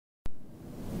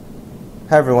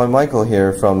Hi everyone, Michael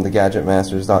here from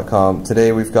thegadgetmasters.com.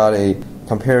 Today we've got a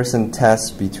comparison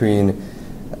test between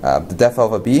the Def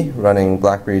Alpha B running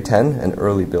Blackberry 10, an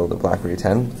early build of Blackberry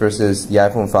 10, versus the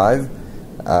iPhone 5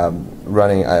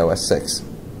 running iOS 6.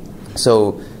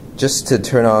 So just to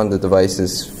turn on the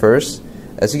devices first,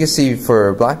 as you can see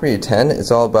for Blackberry 10,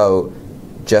 it's all about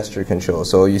gesture control.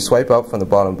 So you swipe up from the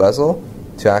bottom bezel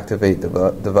to activate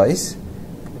the device,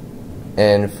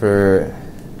 and for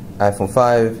iPhone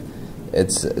 5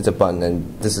 it's a button,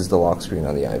 and this is the lock screen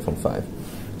on the iPhone 5.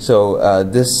 So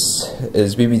this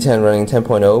is BB10 running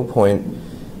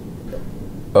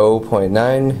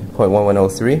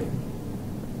 10.0.0.9.1103.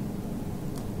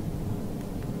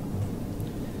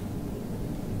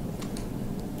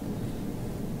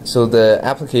 So the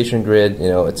application grid,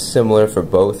 it's similar for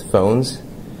both phones.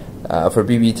 For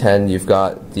BB10, you've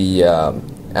got the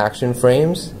action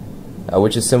frames,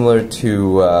 which is similar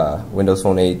to Windows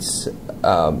Phone 8's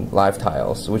live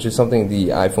tiles, which is something the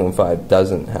iPhone 5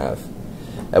 doesn't have.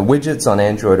 Widgets on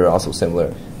Android are also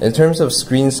similar. In terms of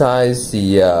screen size,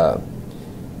 the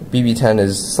BB10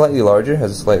 is slightly larger,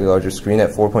 has a slightly larger screen at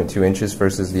 4.2 inches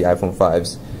versus the iPhone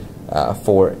 5's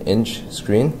 4-inch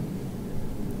screen.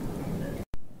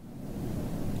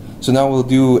 So now we'll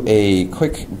do a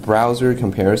quick browser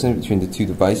comparison between the two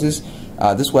devices.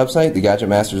 This website,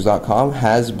 thegadgetmasters.com,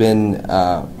 has been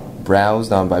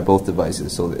browsed on by both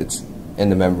devices, so it's in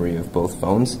the memory of both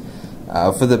phones.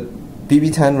 For the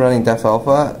BB10 running Def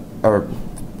Alpha, or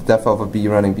Def Alpha B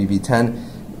running BB10,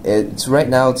 right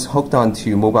now it's hooked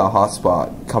onto mobile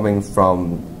hotspot coming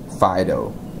from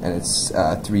Fido, and it's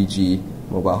 3G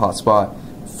mobile hotspot.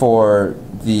 For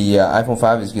the iPhone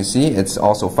 5, as you can see, it's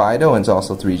also Fido and it's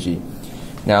also 3G.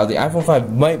 Now the iPhone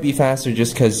 5 might be faster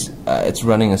just because it's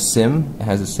running a SIM, it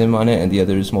has a SIM on it, and the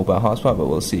other is mobile hotspot, but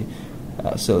we'll see.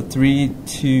 So 3,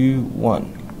 2,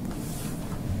 1.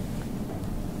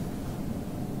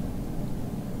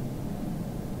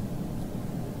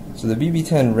 So the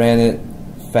BB10 ran it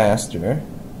faster,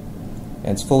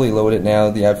 and it's fully loaded now.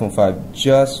 The iPhone 5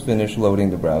 just finished loading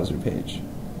the browser page.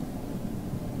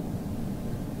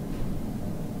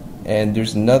 And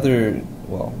there's another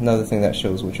thing that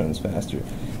shows which one's faster,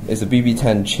 is the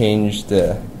BB10 changed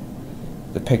the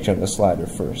picture on the slider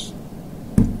first.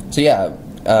 So yeah,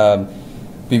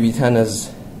 BB10 has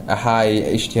a high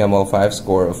HTML5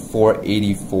 score of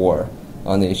 484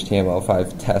 on the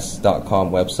HTML5test.com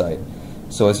website.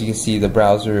 So as you can see, the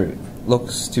browser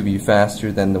looks to be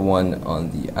faster than the one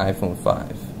on the iPhone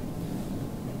 5.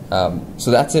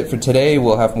 So that's it for today.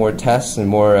 We'll have more tests and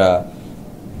more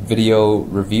video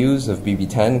reviews of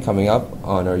BB10 coming up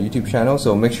on our YouTube channel,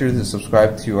 so make sure to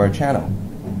subscribe to our channel.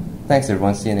 Thanks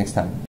everyone, see you next time.